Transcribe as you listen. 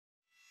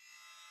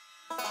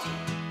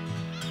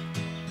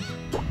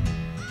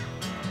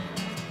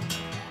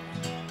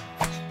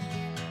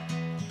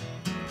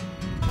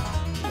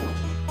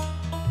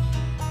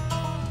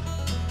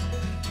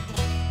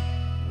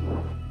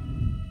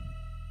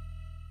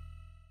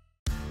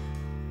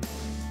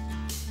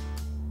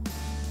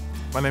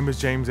My name is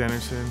James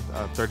Anderson.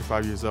 I'm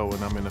 35 years old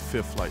and I'm in the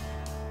 5th flight.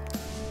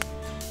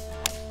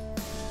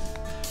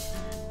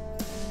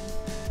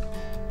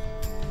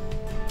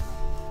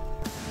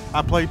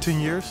 I played 10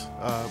 years.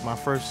 My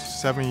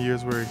first 7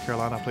 years were in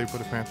Carolina. I played for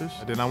the Panthers.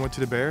 Then I went to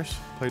the Bears,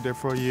 played there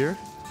for a year.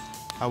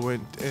 I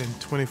went in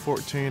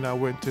 2014, I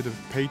went to the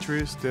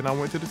Patriots, then I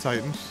went to the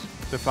Titans,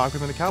 the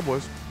Falcons, and the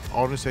Cowboys,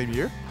 all in the same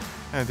year.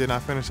 And then I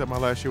finished up my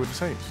last year with the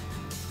Saints.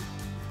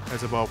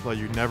 As a ball player,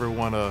 you never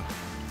want to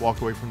walk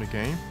away from the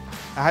game.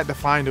 I had to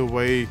find a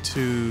way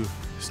to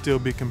still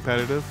be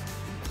competitive.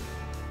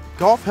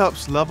 Golf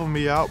helps level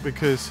me out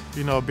because,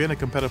 you know, being a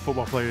competitive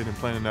football player and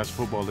playing in the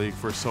National Football League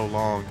for so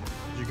long,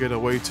 you get a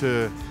way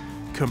to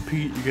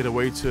compete, you get a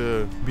way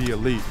to be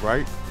elite,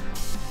 right?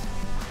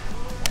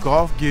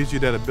 Golf gives you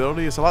that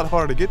ability. It's a lot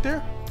harder to get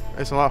there.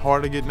 It's a lot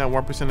harder to get in that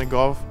 1% of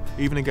golf.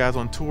 Even the guys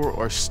on tour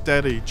are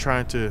steady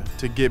trying to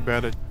get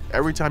better.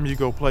 Every time you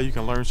go play, you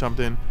can learn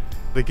something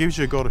that gives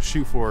you a goal to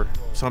shoot for,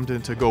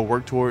 something to go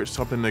work towards,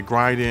 something to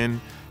grind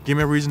in. Give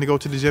me a reason to go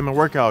to the gym and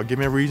work out. Give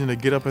me a reason to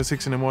get up at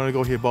 6 in the morning to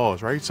go hit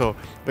balls, right? So,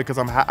 because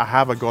I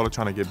have a goal of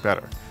trying to get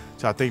better.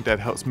 So I think that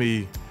helps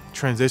me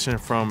transition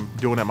from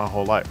doing that my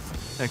whole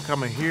life. And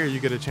coming here, you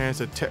get a chance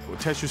to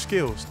test your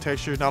skills,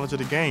 test your knowledge of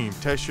the game,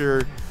 test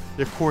your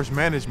course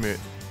management.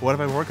 What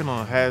have I been working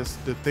on? Has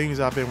the things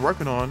I've been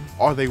working on,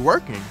 are they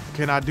working?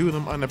 Can I do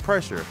them under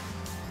pressure?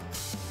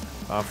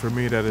 For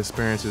me, that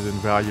experience is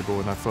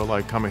invaluable, and I feel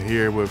like coming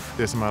here with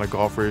this amount of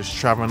golfers,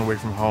 traveling away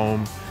from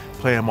home,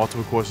 playing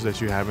multiple courses that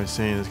you haven't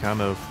seen is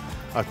kind of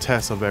a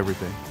test of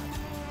everything.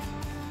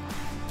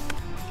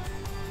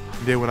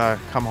 And then when I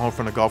come home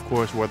from the golf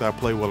course, whether I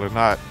play well or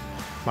not,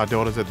 my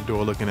daughter's at the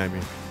door looking at me.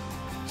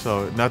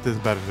 So nothing's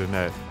better than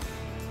that.